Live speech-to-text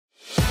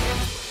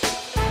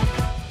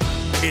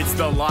It's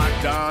the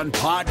Locked On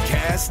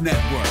Podcast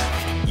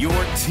Network, your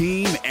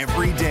team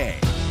every day.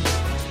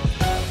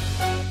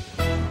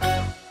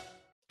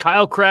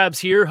 Kyle Krabs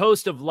here,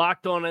 host of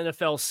Locked On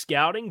NFL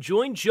Scouting.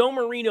 Join Joe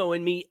Marino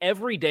and me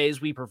every day as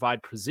we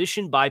provide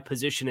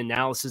position-by-position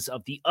analysis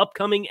of the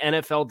upcoming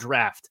NFL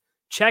Draft.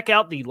 Check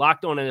out the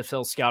Locked On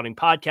NFL Scouting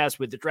podcast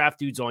with the Draft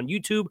Dudes on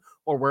YouTube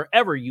or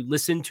wherever you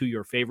listen to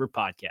your favorite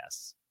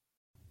podcasts.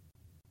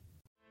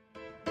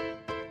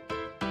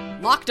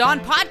 Locked On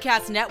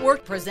Podcast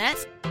Network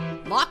presents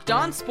Locked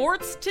On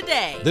Sports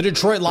Today. The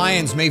Detroit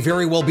Lions may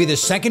very well be the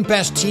second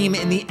best team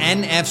in the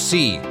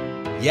NFC.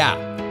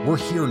 Yeah, we're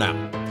here now.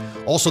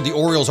 Also, the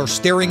Orioles are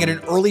staring at an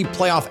early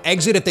playoff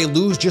exit if they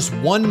lose just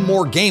one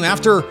more game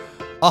after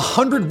a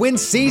 100-win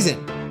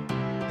season.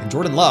 And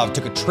Jordan Love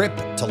took a trip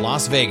to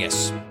Las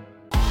Vegas.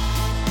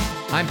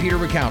 I'm Peter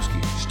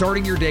Bukowski,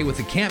 starting your day with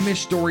the can't-miss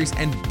stories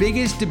and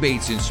biggest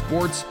debates in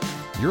sports.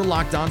 You're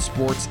Locked On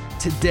Sports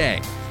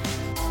Today.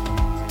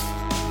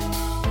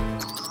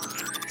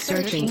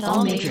 Searching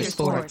all major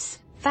sports.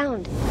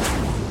 Found.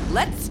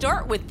 Let's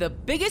start with the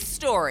biggest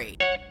story.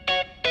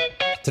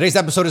 Today's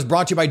episode is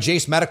brought to you by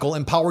Jace Medical.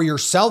 Empower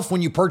yourself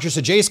when you purchase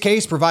a Jace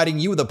case, providing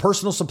you with a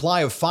personal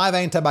supply of 5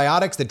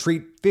 antibiotics that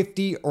treat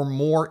 50 or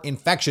more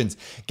infections.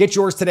 Get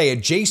yours today at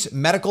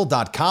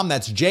jacemedical.com.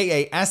 That's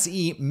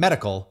JASE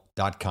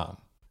medical.com.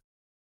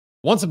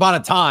 Once upon a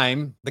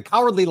time, the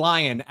Cowardly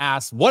Lion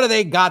asked, what do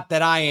they got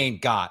that I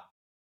ain't got?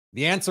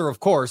 The answer, of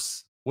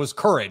course, was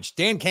courage.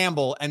 Dan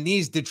Campbell and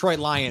these Detroit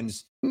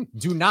Lions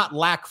do not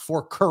lack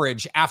for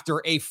courage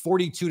after a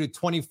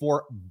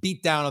 42-24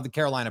 beatdown of the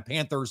Carolina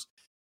Panthers.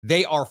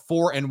 They are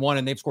 4-1,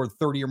 and they've scored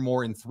 30 or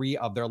more in 3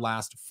 of their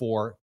last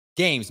 4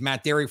 games.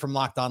 Matt Derry from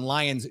Locked On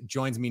Lions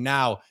joins me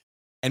now.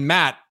 And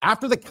Matt,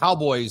 after the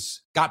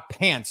Cowboys got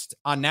pantsed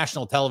on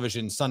national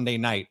television Sunday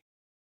night,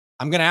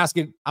 I'm going to ask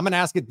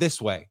it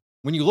this way.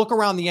 When you look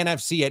around the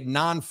NFC at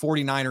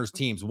non-49ers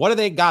teams, what do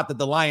they got that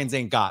the Lions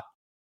ain't got?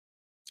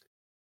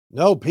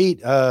 No,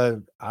 Pete,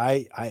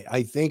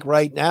 I think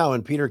right now,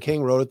 and Peter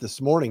King wrote it this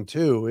morning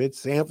too, it's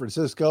San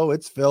Francisco,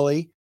 it's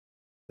Philly,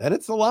 then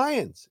it's the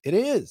Lions. It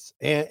is.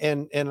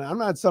 And I'm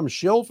not some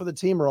shill for the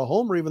team or a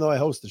homer, even though I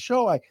host the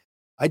show.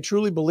 I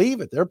truly believe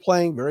it. They're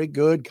playing very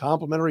good,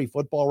 complimentary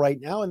football right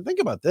now. And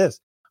think about this.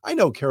 I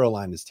know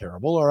Carolina's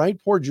terrible, all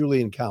right? Poor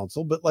Julian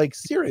Council, but like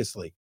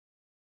seriously,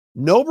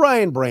 no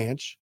Brian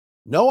Branch,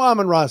 no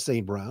Amon-Ra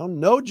St. Brown,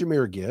 no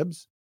Jahmyr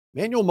Gibbs.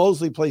 Manuel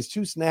Mosley plays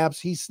 2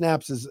 snaps. He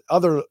snaps his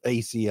other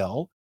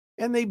ACL,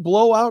 and they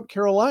blow out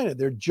Carolina.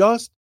 They're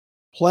just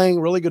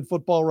playing really good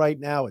football right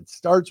now. It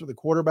starts with the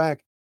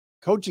quarterback,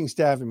 coaching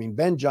staff. I mean,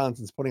 Ben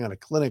Johnson's putting on a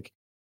clinic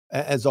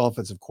as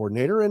offensive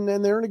coordinator, and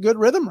they're in a good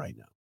rhythm right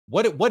now.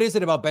 What is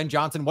it about Ben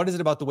Johnson? What is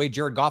it about the way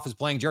Jared Goff is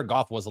playing? Jared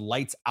Goff was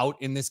lights out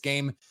in this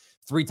game.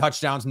 3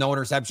 touchdowns, no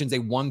interceptions, a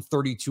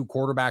 132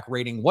 quarterback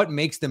rating. What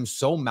makes them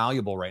so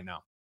malleable right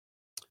now?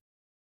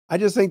 I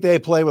just think they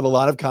play with a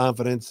lot of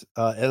confidence,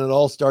 and it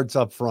all starts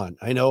up front.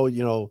 I know,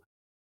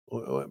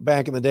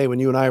 back in the day when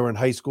you and I were in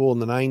high school in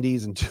the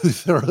 90s and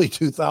early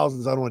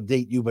 2000s, I don't want to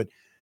date you, but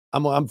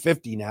I'm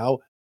 50 now.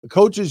 The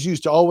coaches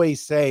used to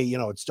always say,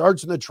 it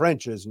starts in the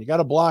trenches and you got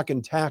to block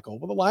and tackle.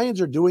 Well, the Lions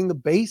are doing the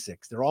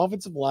basics. Their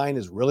offensive line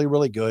is really,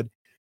 really good.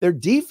 Their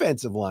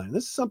defensive line,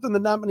 this is something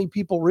that not many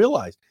people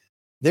realize.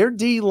 Their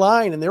D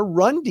line and their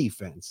run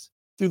defense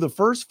through the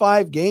first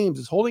 5 games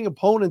is holding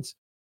opponents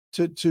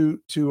to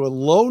a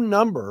low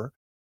number,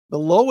 the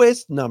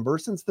lowest number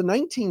since the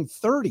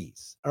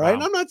 1930s. All right. Wow.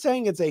 And I'm not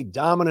saying it's a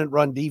dominant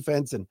run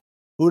defense, and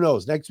who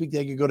knows, next week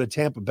they could go to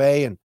Tampa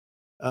Bay and,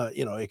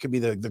 it could be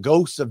the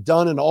ghosts of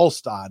Dunn and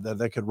Alstad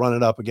that could run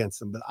it up against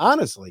them. But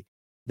honestly,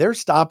 they're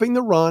stopping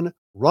the run,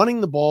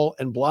 running the ball,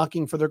 and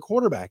blocking for their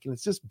quarterback. And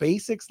it's just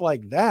basics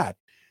like that.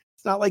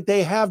 It's not like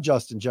they have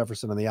Justin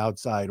Jefferson on the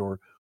outside or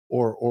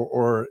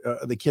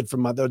the kid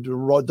from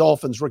the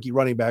Dolphins rookie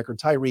running back or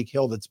Tyreek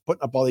Hill that's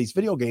putting up all these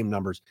video game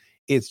numbers.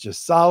 It's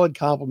just solid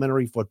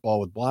complementary football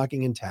with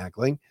blocking and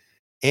tackling.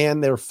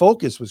 And their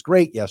focus was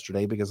great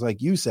yesterday because, like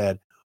you said,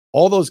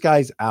 all those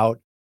guys out.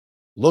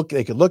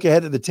 They could look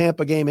ahead to the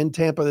Tampa game in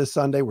Tampa this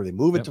Sunday where they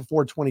move it to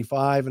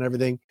 425 and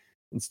everything.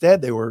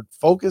 Instead, they were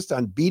focused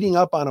on beating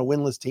up on a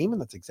winless team,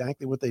 and that's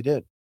exactly what they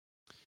did.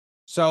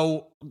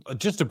 So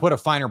just to put a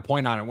finer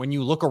point on it, when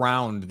you look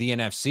around the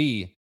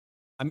NFC,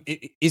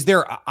 is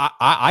there,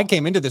 I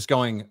came into this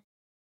going,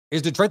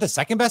 is Detroit the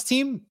second best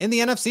team in the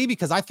NFC?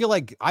 Because I feel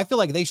like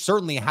they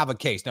certainly have a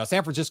case. Now,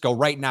 San Francisco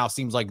right now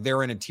seems like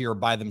they're in a tier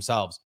by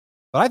themselves,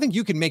 but I think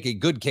you can make a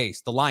good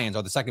case. The Lions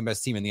are the second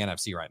best team in the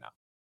NFC right now.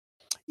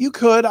 You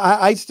could.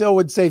 I still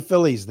would say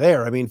Philly's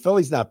there. I mean,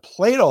 Philly's not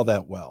played all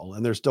that well,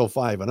 and they're still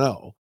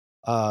 5-0.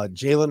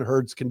 Jalen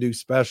Hurts can do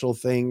special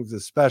things,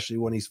 especially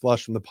when he's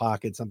flush from the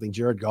pocket, something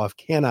Jared Goff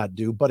cannot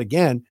do. But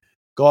again,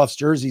 Goff's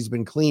jersey's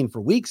been clean for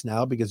weeks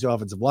now because the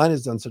offensive line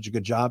has done such a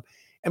good job.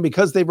 And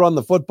because they've run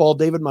the football,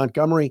 David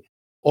Montgomery,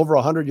 over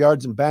 100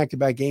 yards in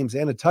back-to-back games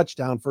and a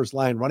touchdown, first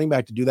line running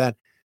back to do that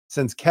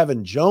since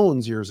Kevin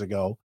Jones years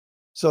ago.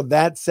 So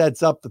that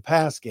sets up the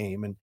pass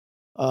game. And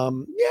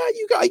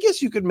I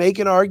guess you could make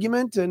an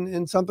argument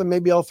and something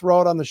maybe I'll throw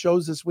out on the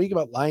shows this week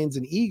about Lions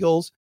and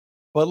Eagles.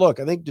 But look,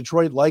 I think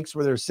Detroit likes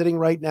where they're sitting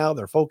right now.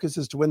 Their focus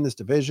is to win this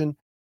division,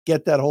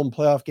 get that home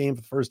playoff game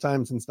for the first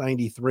time since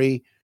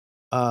 93.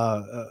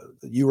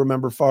 You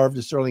remember Favre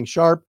to Sterling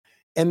Sharp.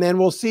 And then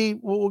we'll see.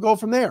 We'll go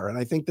from there. And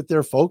I think that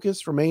their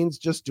focus remains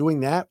just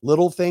doing that.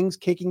 Little things.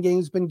 Kicking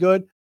game's been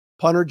good.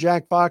 Punter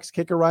Jack Fox,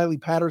 kicker Riley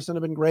Patterson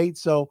have been great.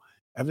 So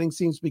everything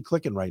seems to be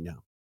clicking right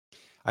now.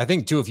 I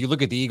think, too, if you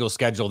look at the Eagles'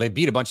 schedule, they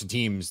beat a bunch of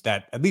teams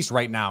that, at least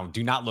right now,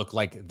 do not look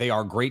like they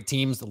are great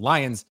teams. The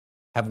Lions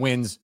have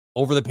wins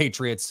over the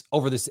Patriots,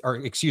 over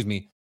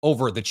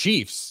the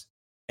Chiefs,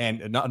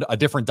 and a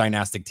different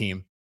dynastic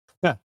team,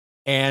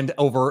 and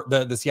over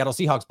the Seattle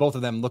Seahawks. Both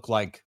of them look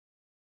like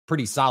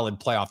pretty solid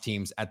playoff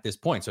teams at this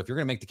point. So if you're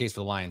going to make the case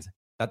for the Lions,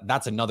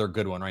 that's another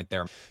good one right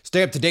there.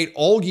 Stay up to date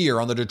all year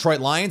on the Detroit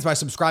Lions by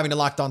subscribing to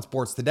Locked On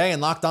Sports Today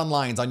and Locked On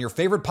Lions on your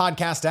favorite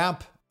podcast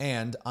app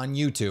and on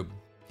YouTube.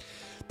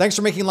 Thanks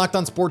for making Locked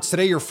On Sports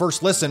Today your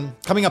first listen.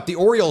 Coming up, the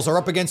Orioles are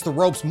up against the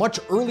ropes much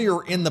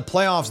earlier in the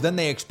playoffs than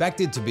they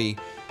expected to be.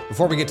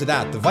 Before we get to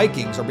that, the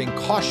Vikings are being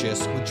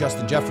cautious with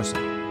Justin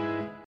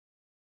Jefferson.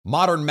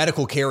 Modern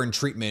medical care and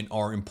treatment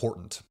are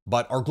important,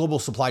 but our global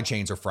supply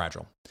chains are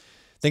fragile.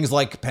 Things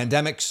like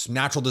pandemics,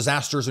 natural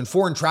disasters, and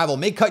foreign travel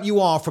may cut you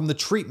off from the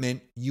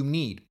treatment you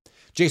need.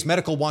 Jase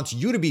Medical wants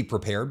you to be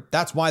prepared.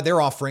 That's why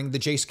they're offering the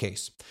Jase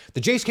Case. The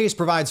Jase Case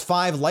provides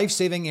 5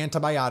 life-saving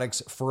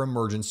antibiotics for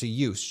emergency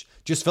use.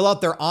 Just fill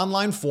out their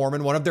online form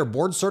and one of their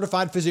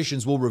board-certified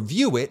physicians will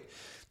review it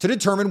to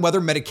determine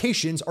whether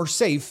medications are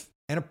safe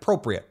and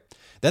appropriate.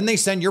 Then they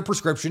send your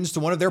prescriptions to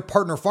one of their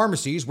partner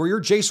pharmacies where your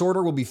Jase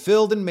order will be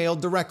filled and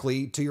mailed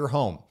directly to your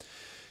home.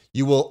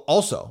 You will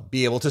also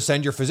be able to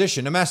send your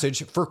physician a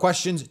message for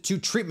questions to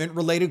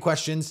treatment-related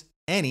questions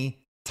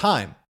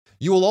anytime.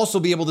 You will also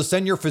be able to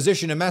send your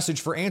physician a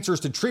message for answers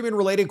to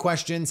treatment-related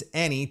questions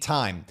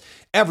anytime.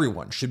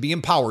 Everyone should be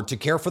empowered to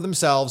care for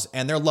themselves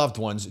and their loved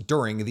ones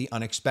during the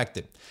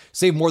unexpected.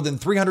 Save more than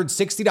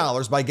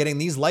 $360 by getting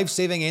these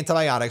life-saving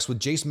antibiotics with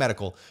Jase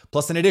Medical,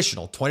 plus an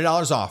additional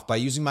 $20 off by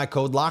using my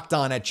code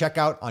LOCKEDON at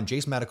checkout on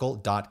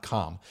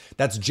jasemedical.com.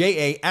 That's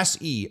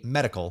JASE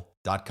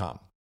medical.com.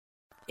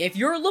 If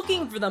you're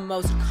looking for the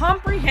most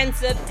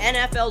comprehensive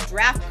NFL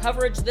draft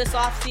coverage this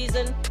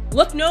offseason,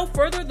 look no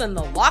further than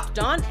the Locked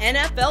On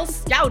NFL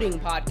Scouting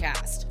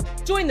Podcast.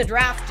 Join the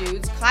draft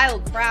dudes,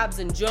 Kyle Krabs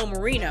and Joe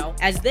Marino,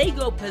 as they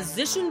go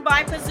position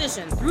by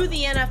position through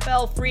the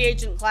NFL free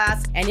agent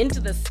class and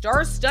into the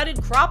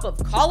star-studded crop of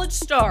college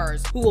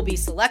stars who will be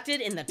selected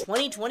in the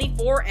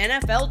 2024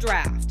 NFL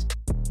Draft.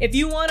 If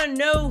you want to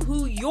know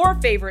who your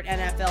favorite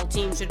NFL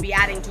team should be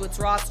adding to its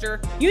roster,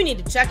 you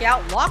need to check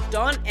out Locked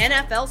On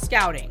NFL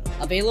Scouting,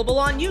 available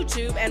on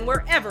YouTube and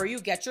wherever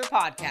you get your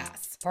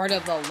podcasts. Part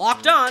of the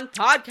Locked On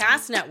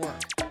Podcast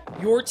Network,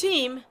 your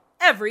team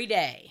every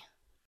day.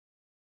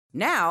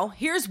 Now,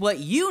 here's what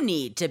you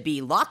need to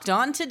be locked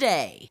on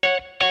today.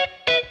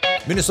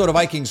 Minnesota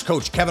Vikings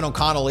coach Kevin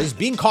O'Connell is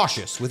being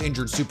cautious with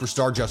injured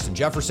superstar Justin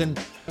Jefferson.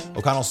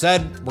 O'Connell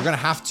said, "We're going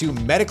to have to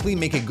medically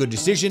make a good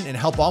decision and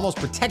help almost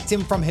protect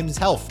him from his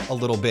health a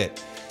little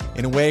bit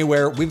in a way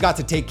where we've got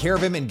to take care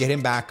of him and get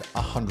him back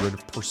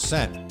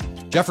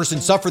 100%.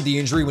 Jefferson suffered the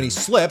injury when he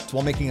slipped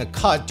while making a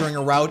cut during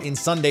a rout in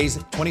Sunday's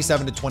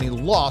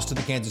 27-20 loss to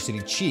the Kansas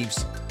City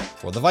Chiefs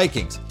for the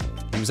Vikings.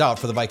 He was out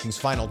for the Vikings'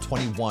 final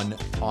 21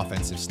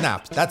 offensive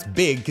snaps. That's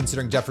big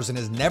considering Jefferson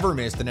has never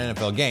missed an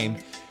NFL game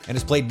and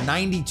has played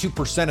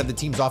 92% of the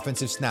team's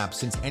offensive snaps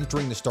since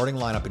entering the starting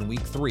lineup in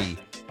Week 3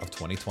 of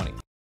 2020.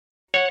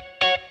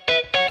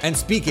 And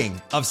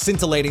speaking of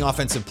scintillating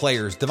offensive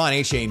players, Devon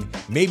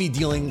Achane may be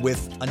dealing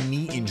with a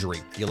knee injury.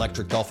 The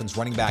Electric Dolphins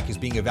running back is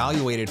being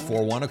evaluated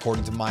for one,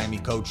 according to Miami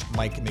coach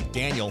Mike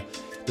McDaniel.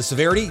 The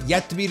severity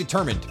yet to be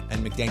determined,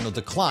 and McDaniel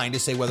declined to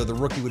say whether the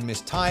rookie would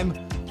miss time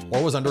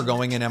or was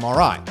undergoing an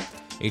MRI.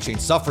 Achane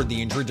suffered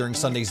the injury during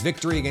Sunday's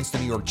victory against the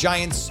New York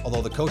Giants,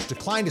 although the coach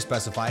declined to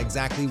specify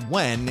exactly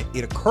when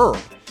it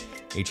occurred.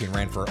 Achane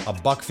ran for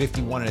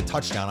 $151 and a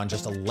touchdown on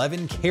just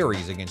 11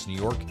 carries against New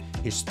York,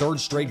 his third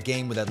straight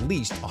game with at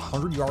least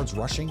 100 yards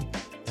rushing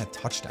and a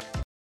touchdown.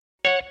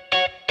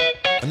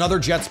 Another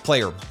Jets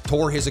player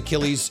tore his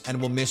Achilles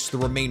and will miss the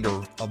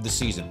remainder of the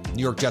season.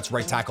 New York Jets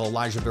right tackle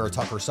Elijah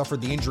Vera-Tucker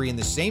suffered the injury in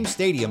the same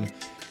stadium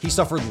he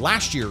suffered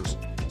last year's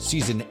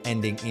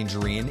season-ending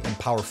injury in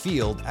Power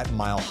Field at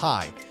Mile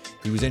High.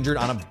 He was injured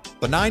on a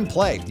benign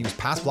play. He was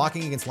pass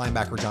blocking against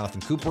linebacker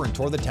Jonathan Cooper and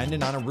tore the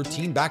tendon on a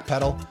routine back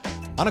pedal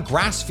on a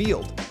grass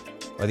field.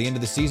 By the end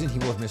of the season, he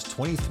will have missed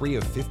 23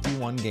 of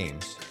 51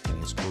 games in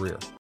his career.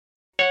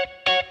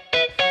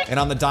 And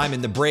on the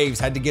diamond, the Braves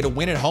had to get a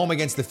win at home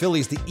against the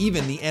Phillies to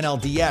even the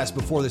NLDS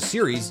before the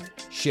series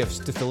shifts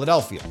to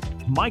Philadelphia.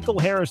 Michael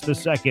Harris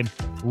II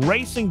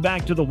racing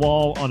back to the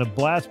wall on a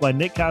blast by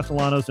Nick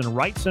Castellanos in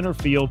right center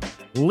field,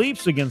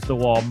 leaps against the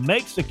wall,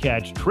 makes the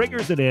catch,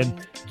 triggers it in,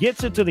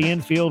 gets it to the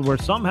infield where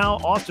somehow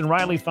Austin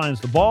Riley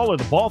finds the ball, or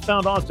the ball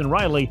found Austin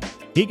Riley.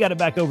 He got it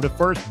back over to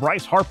first.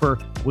 Bryce Harper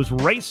was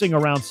racing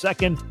around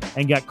second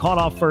and got caught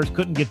off first,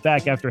 couldn't get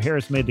back after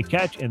Harris made the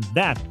catch, and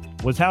that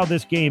was how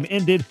this game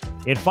ended.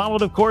 It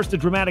followed, of course, the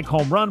dramatic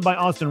home run by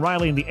Austin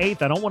Riley in the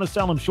 8th. I don't want to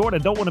sell him short. I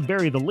don't want to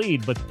bury the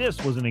lead, but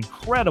this was an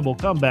incredible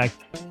comeback,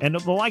 and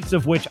the likes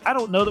of which I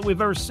don't know that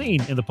we've ever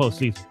seen in the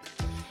postseason.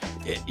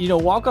 You know,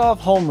 walk-off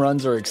home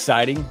runs are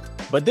exciting,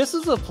 but this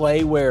is a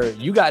play where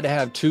you got to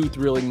have two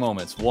thrilling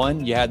moments.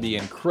 One, you had the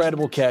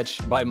incredible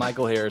catch by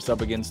Michael Harris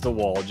up against the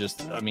wall.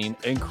 Just, I mean,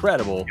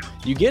 incredible.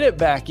 You get it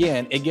back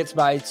in. It gets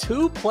by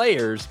two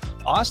players.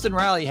 Austin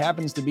Riley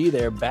happens to be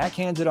there,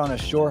 backhands it on a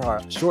short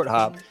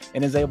hop,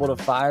 and is able to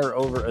fire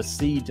over a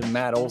seed to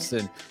Matt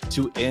Olson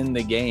to end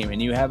the game.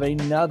 And you have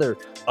another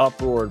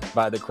uproar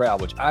by the crowd,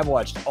 which I've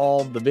watched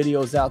all the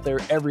videos out there,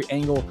 every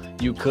angle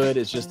you could.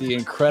 It's just the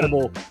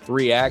incredible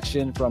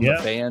reaction from the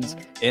fans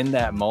in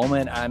that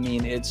moment. I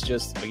mean, it's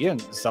just, again,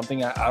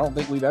 something I don't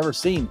think we've ever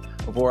seen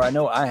before. I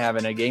know I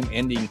haven't, a game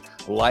ending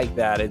like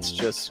that. It's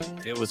just,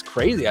 it was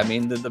crazy. I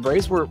mean, the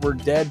Braves were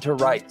dead to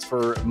rights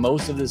for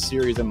most of this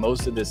series and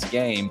most of this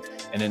game.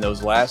 And in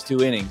those last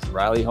two innings,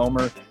 Riley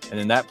homer, and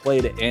then that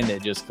play to end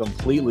it just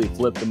completely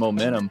flipped the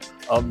momentum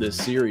of this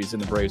series in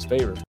the Braves'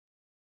 favor.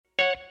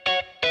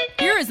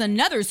 Here is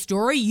another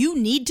story you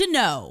need to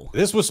know.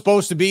 This was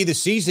supposed to be the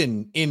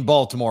season in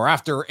Baltimore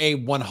after a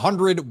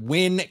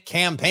 100-win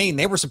campaign.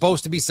 They were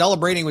supposed to be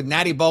celebrating with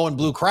Natty Boh and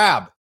Blue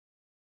Crab.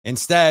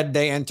 Instead,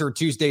 they enter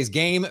Tuesday's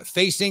game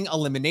facing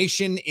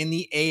elimination in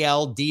the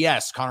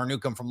ALDS. Connor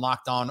Newcomb from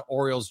Locked On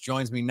Orioles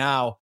joins me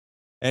now.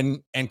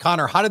 And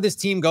Connor, how did this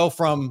team go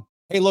from,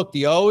 hey, look,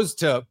 the O's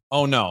to,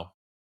 oh, no?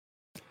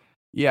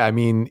 Yeah, I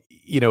mean,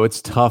 you know,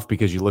 it's tough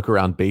because you look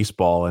around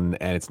baseball and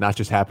it's not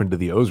just happened to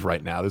the O's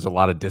right now. There's a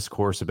lot of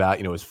discourse about,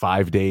 you know, is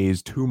 5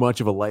 days too much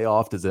of a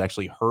layoff? Does it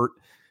actually hurt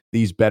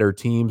these better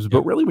teams?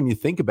 But really, when you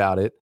think about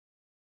it,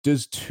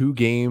 does 2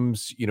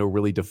 games, you know,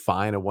 really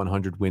define a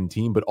 100-win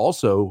team? But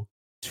also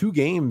 2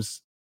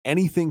 games,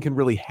 anything can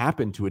really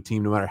happen to a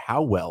team no matter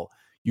how well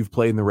you've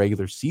played in the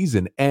regular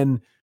season.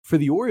 And for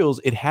the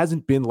Orioles, it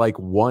hasn't been like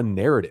one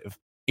narrative.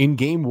 In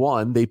game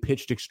 1, they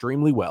pitched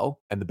extremely well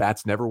and the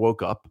bats never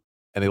woke up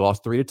and they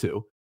lost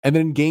 3-2. And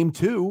then in game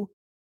 2,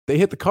 they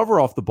hit the cover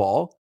off the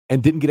ball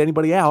and didn't get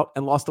anybody out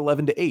and lost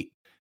 11-8.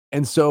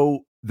 And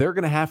so they're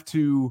going to have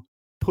to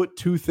put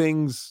 2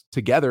 things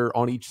together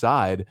on each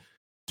side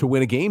to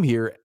win a game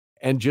here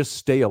and just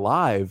stay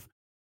alive.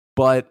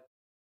 But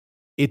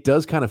it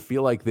does kind of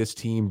feel like this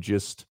team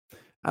just,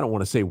 I don't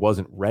want to say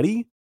wasn't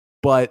ready,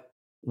 but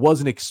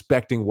wasn't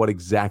expecting what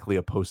exactly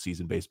a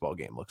postseason baseball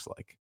game looks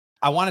like.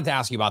 I wanted to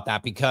ask you about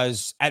that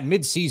because at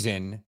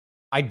midseason,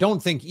 I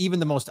don't think even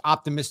the most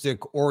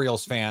optimistic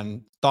Orioles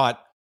fan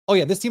thought, oh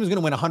yeah, this team is going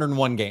to win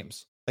 101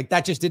 games. Like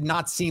that just did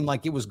not seem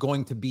like it was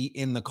going to be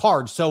in the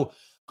cards. So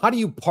how do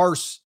you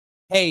parse,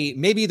 hey,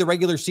 maybe the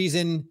regular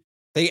season,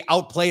 they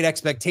outplayed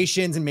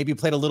expectations and maybe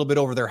played a little bit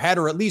over their head,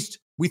 or at least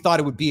we thought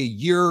it would be a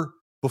year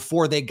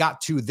before they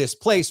got to this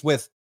place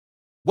with,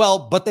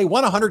 well, but they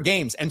won 100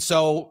 games. And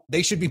so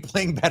they should be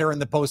playing better in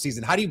the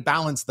postseason. How do you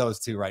balance those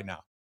two right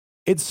now?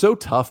 It's so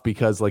tough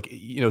because, like,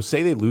 you know,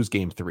 say they lose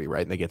game 3,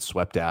 right? And they get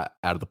swept out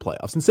of the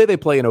playoffs, and say they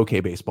play an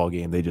okay baseball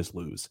game, they just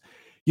lose.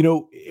 You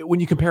know, when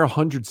you compare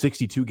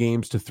 162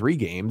 games to 3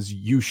 games,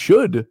 you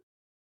should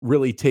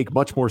really take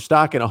much more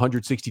stock in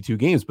 162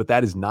 games, but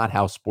that is not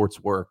how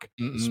sports work,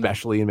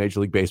 especially in Major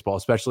League Baseball,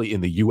 especially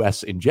in the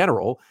U.S. in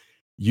general.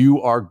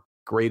 You are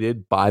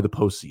graded by the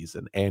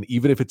postseason. And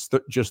even if it's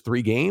just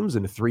 3 games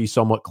and 3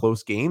 somewhat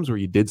close games where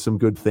you did some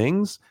good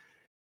things,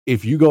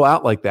 if you go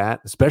out like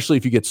that, especially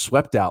if you get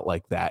swept out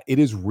like that, it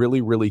is really,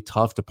 really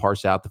tough to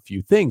parse out the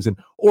few things. And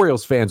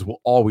Orioles fans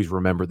will always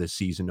remember this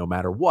season, no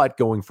matter what,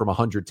 going from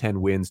 110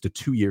 wins to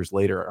 2 years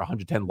later, or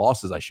 110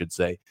 losses, I should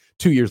say,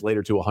 2 years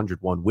later to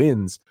 101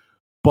 wins.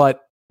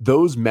 But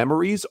those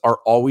memories are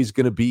always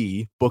going to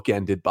be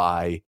bookended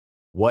by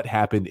what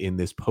happened in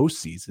this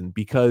postseason,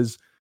 because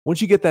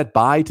once you get that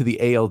bye to the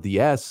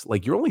ALDS,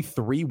 like you're only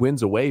 3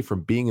 wins away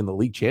from being in the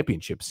league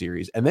championship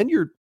series. And then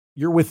you're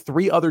with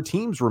 3 other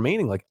teams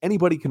remaining. Like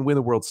anybody can win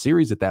the World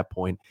Series at that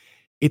point.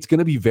 It's going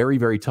to be very,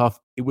 very tough.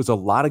 It was a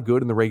lot of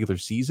good in the regular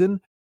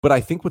season, but I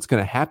think what's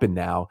going to happen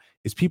now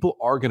is people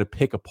are going to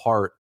pick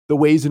apart the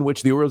ways in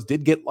which the Orioles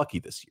did get lucky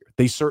this year.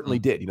 They certainly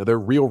did. You know, their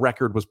real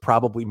record was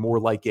probably more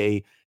like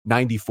a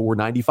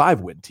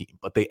 94-95 win team,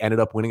 but they ended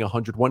up winning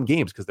 101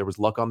 games because there was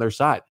luck on their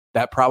side.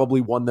 That probably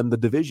won them the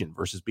division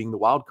versus being the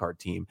wild card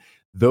team.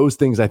 Those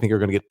things I think are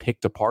going to get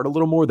picked apart a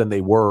little more than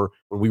they were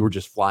when we were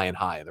just flying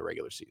high in the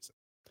regular season.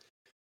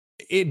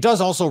 It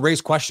does also raise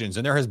questions,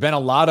 and there has been a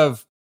lot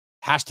of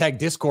hashtag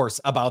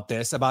discourse about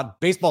this, about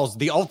baseball's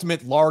the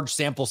ultimate large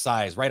sample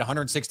size, right?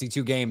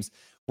 162 games.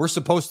 We're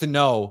supposed to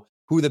know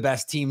who the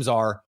best teams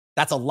are.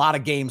 That's a lot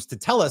of games to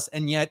tell us.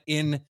 And yet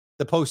in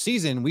the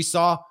postseason, we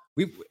saw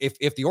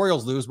if the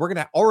Orioles lose, we're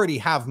going to already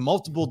have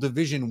multiple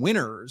division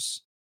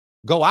winners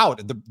go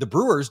out. The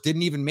Brewers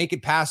didn't even make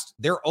it past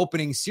their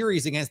opening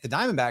series against the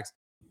Diamondbacks.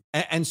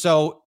 And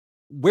so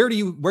where do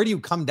you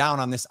come down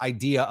on this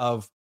idea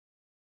of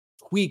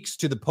tweaks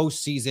to the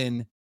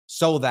postseason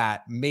so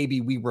that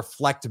maybe we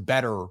reflect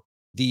better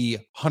the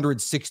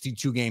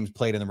 162 games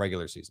played in the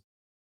regular season?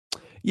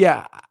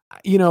 Yeah,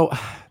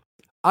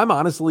 I'm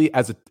honestly,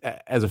 as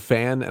a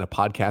fan and a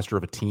podcaster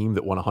of a team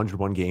that won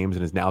 101 games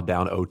and is now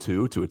down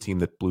 0-2 to a team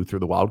that blew through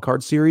the wild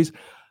card series,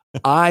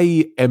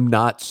 I am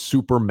not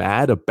super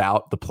mad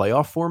about the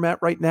playoff format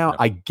right now.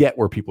 I get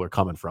where people are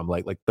coming from.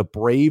 Like the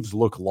Braves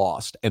look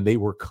lost, and they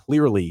were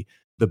clearly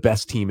the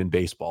best team in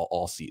baseball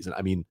all season.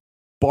 I mean,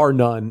 bar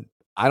none.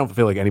 I don't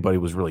feel like anybody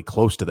was really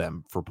close to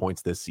them for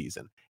points this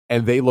season,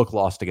 and they look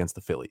lost against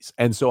the Phillies.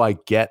 And so I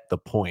get the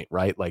point,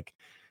 right? Like,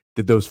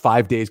 did those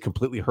 5 days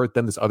completely hurt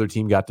them? This other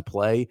team got to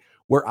play.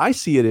 Where I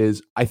see it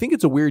is, I think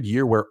it's a weird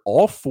year where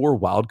all 4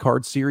 wild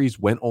card series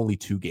went only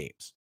 2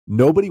 games.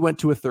 Nobody went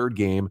to a third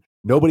game.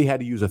 Nobody had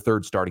to use a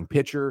third starting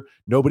pitcher.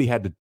 Nobody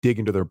had to dig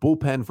into their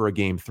bullpen for a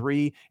game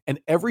 3. And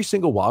every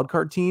single wild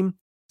card team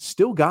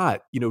still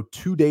got,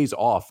 2 days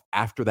off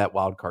after that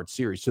wild card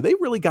series. So they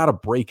really got a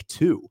break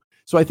too.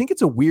 So I think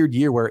it's a weird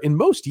year where in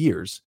most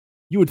years,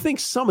 you would think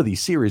some of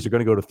these series are going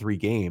to go to 3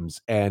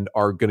 games and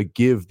are going to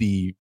give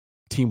the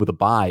team with a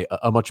bye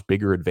a much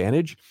bigger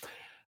advantage.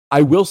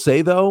 I will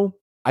say, though,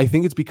 I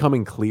think it's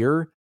becoming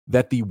clear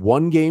that the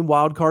 1-game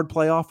wildcard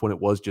playoff, when it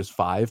was just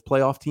 5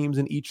 playoff teams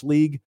in each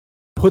league,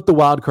 put the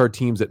wildcard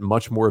teams at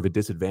much more of a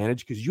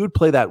disadvantage, because you would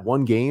play that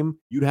 1 game,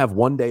 you'd have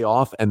 1 day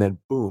off, and then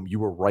boom, you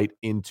were right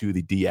into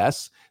the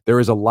DS. There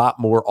is a lot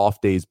more off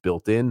days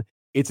built in.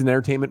 It's an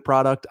entertainment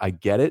product. I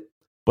get it,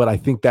 but I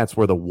think that's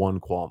where the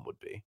one qualm would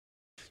be.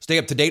 Stay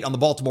up to date on the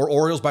Baltimore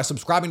Orioles by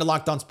subscribing to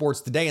Locked On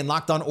Sports Today and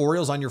Locked On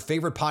Orioles on your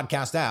favorite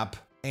podcast app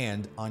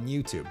and on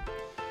YouTube.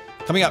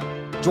 Coming up,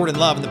 Jordan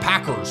Love and the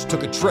Packers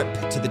took a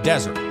trip to the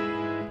desert.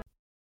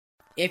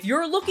 If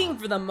you're looking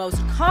for the most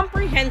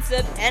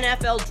comprehensive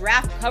NFL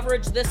draft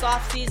coverage this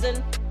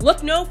offseason,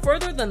 look no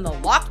further than the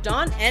Locked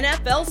On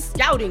NFL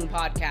Scouting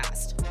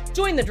Podcast.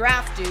 Join the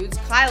draft dudes,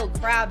 Kyle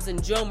Krabs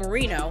and Joe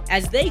Marino,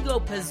 as they go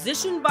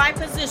position by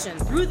position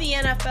through the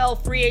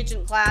NFL free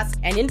agent class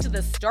and into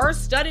the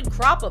star-studded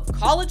crop of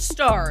college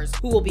stars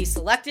who will be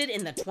selected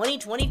in the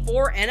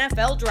 2024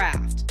 NFL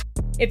Draft.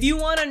 If you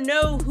want to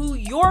know who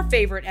your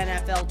favorite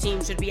NFL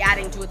team should be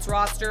adding to its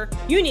roster,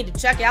 you need to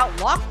check out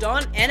Locked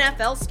On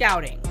NFL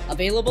Scouting,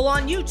 available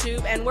on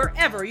YouTube and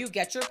wherever you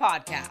get your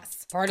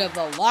podcasts. Part of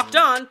the Locked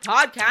On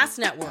Podcast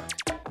Network,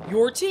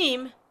 your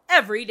team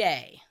every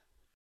day.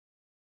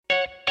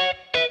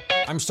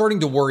 I'm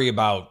starting to worry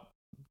about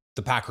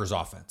the Packers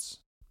offense.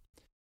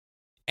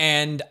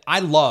 And I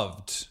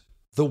loved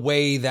the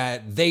way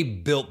that they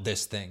built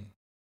this thing.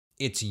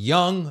 It's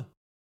young,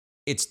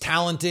 it's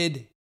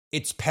talented,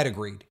 it's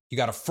pedigreed. You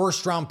got a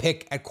first-round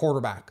pick at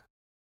quarterback.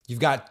 You've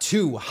got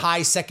 2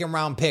 high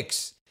second-round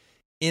picks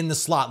in the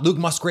slot, Luke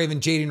Musgrave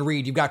and Jaden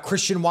Reed. You've got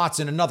Christian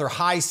Watson, another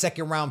high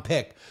second-round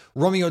pick.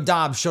 Romeo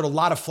Doubs showed a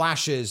lot of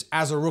flashes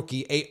as a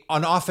rookie,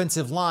 an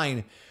offensive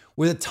line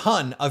with a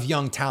ton of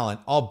young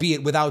talent,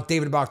 albeit without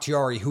David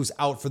Bakhtiari, who's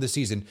out for the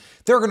season.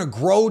 They're going to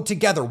grow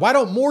together. Why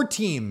don't more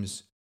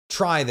teams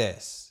try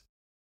this?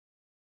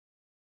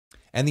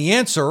 And the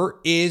answer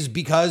is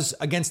because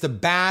against a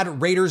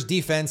bad Raiders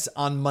defense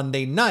on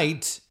Monday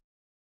night,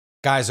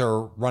 guys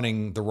are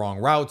running the wrong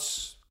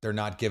routes. They're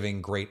not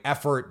giving great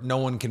effort. No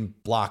one can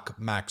block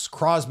Max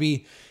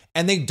Crosby,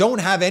 and they don't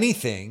have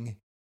anything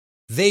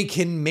they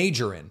can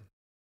major in.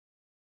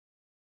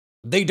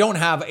 They don't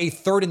have a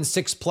 3rd and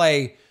 6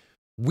 play.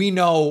 We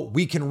know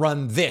we can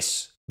run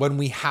this when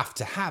we have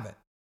to have it.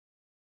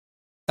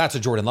 That's a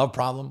Jordan Love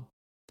problem.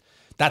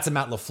 That's a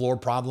Matt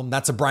LaFleur problem.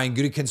 That's a Brian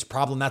Gutekunst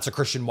problem. That's a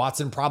Christian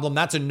Watson problem.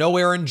 That's a no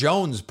Aaron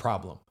Jones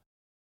problem.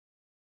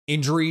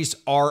 Injuries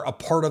are a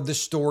part of the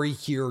story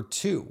here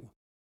too.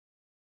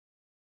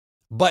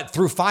 But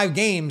through 5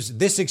 games,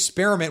 this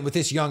experiment with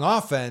this young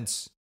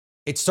offense,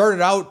 it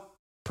started out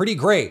pretty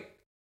great.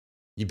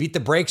 You beat the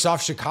brakes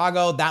off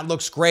Chicago. That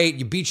looks great.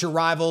 You beat your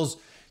rivals.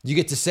 You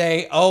get to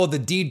say, oh, the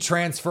deed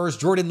transfers.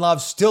 Jordan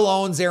Love still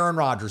owns Aaron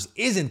Rodgers.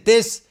 Isn't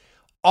this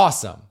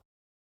awesome?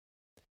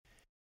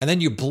 And then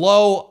you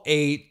blow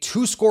a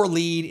 2-score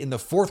lead in the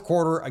 4th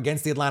quarter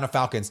against the Atlanta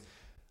Falcons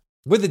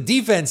with a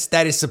defense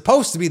that is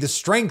supposed to be the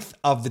strength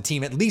of the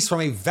team, at least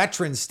from a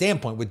veteran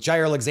standpoint, with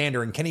Jair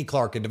Alexander and Kenny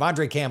Clark and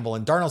Devondre Campbell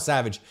and Darnell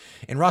Savage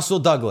and Russell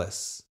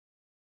Douglas.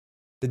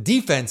 The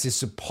defense is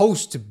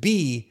supposed to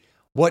be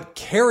what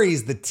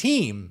carries the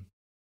team.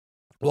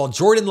 Well,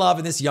 Jordan Love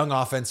and this young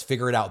offense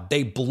figure it out.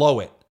 They blow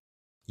it.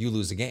 You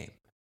lose a game.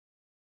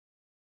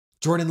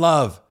 Jordan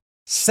Love,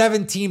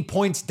 17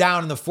 points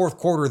down in the 4th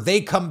quarter. They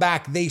come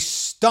back. They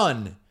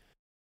stun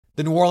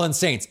the New Orleans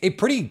Saints. A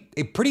pretty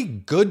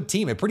good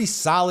team, a pretty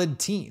solid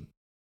team.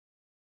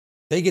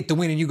 They get the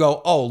win and you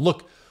go, oh,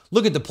 look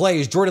at the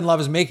plays Jordan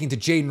Love is making to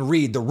Jaden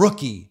Reed, the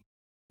rookie.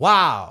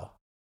 Wow.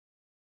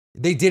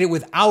 They did it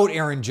without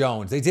Aaron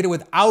Jones. They did it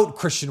without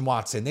Christian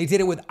Watson. They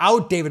did it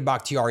without David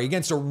Bakhtiari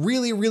against a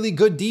really, really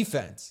good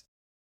defense.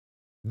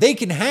 They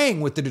can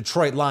hang with the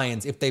Detroit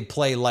Lions if they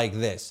play like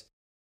this.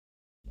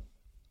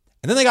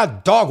 And then they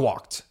got dog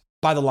walked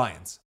by the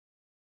Lions.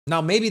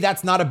 Now, maybe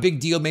that's not a big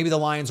deal. Maybe the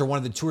Lions are one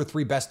of the 2 or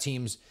 3 best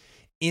teams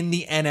in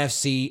the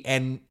NFC,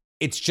 and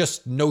it's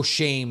just no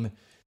shame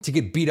to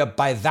get beat up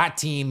by that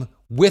team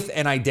with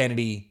an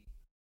identity,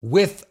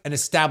 with an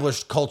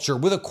established culture,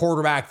 with a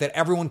quarterback that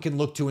everyone can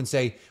look to and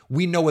say,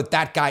 we know what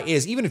that guy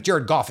is. Even if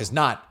Jared Goff is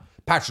not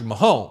Patrick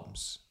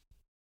Mahomes,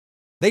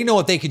 they know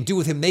what they can do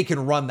with him. They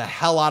can run the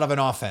hell out of an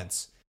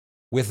offense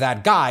with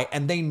that guy,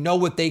 and they know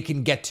what they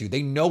can get to.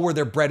 They know where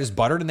their bread is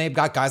buttered, and they've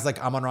got guys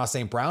like Amon-Ra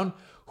St. Brown,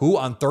 who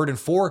on 3rd and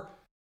 4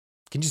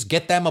 can just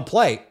get them a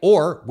play.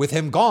 Or with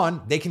him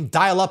gone, they can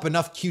dial up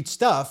enough cute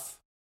stuff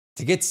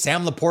to get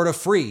Sam Laporta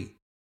free,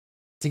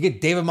 to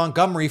get David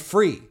Montgomery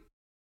free.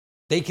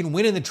 They can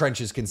win in the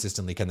trenches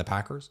consistently, can the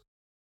Packers?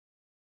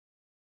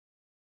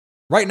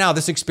 Right now,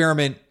 this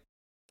experiment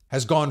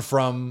has gone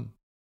from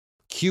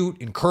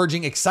cute,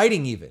 encouraging,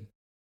 exciting even,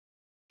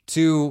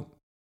 to,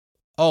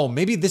 oh,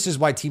 maybe this is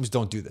why teams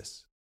don't do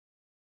this.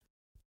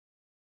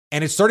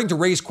 And it's starting to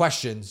raise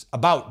questions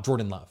about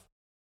Jordan Love,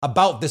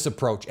 about this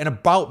approach, and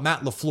about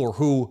Matt LaFleur,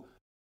 who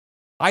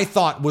I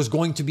thought was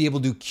going to be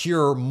able to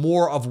cure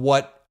more of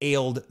what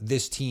ailed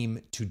this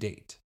team to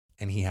date.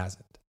 And he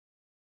hasn't.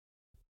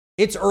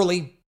 It's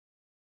early.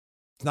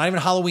 It's not even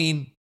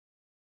Halloween.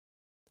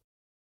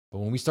 But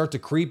when we start to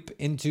creep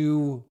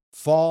into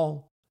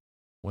fall,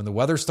 when the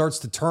weather starts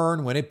to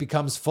turn, when it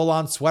becomes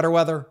full-on sweater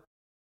weather,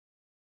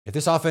 if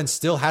this offense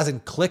still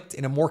hasn't clicked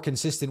in a more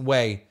consistent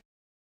way,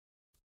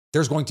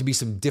 there's going to be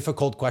some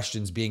difficult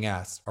questions being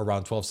asked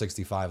around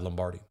 1265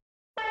 Lombardi.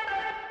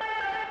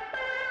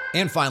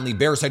 And finally,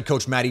 Bears head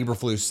coach Matt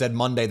Eberflus said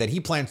Monday that he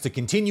plans to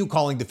continue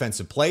calling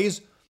defensive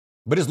plays,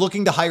 but is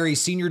looking to hire a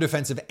senior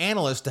defensive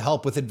analyst to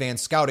help with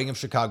advanced scouting of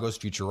Chicago's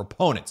future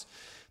opponents.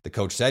 The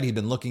coach said he'd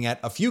been looking at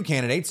a few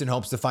candidates in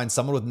hopes to find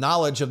someone with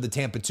knowledge of the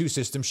Tampa 2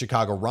 system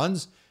Chicago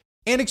runs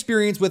and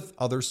experience with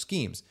other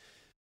schemes.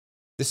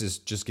 This is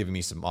just giving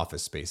me some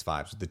Office Space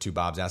vibes with the 2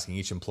 Bobs asking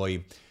each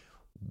employee,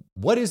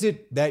 what is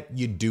it that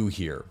you do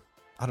here?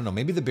 I don't know.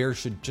 Maybe the Bears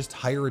should just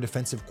hire a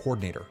defensive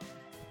coordinator.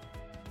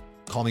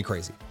 Call me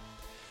crazy.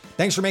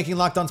 Thanks for making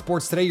Locked On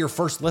Sports today your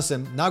first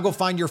listen. Now go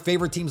find your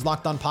favorite team's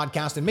Locked On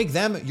podcast and make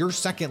them your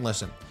second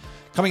listen.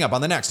 Coming up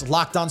on the next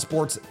Locked On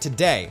Sports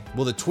today,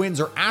 will the Twins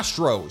or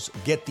Astros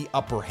get the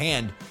upper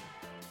hand?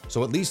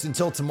 So at least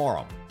until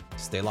tomorrow,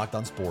 stay Locked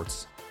On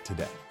Sports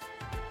today.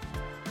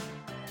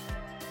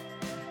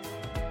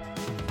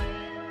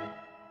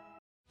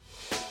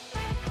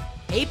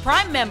 Hey,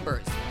 Prime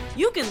members,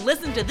 you can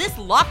listen to this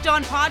Locked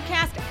On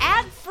podcast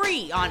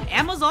ad-free on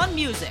Amazon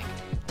Music.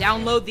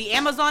 Download the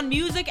Amazon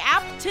Music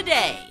app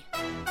today.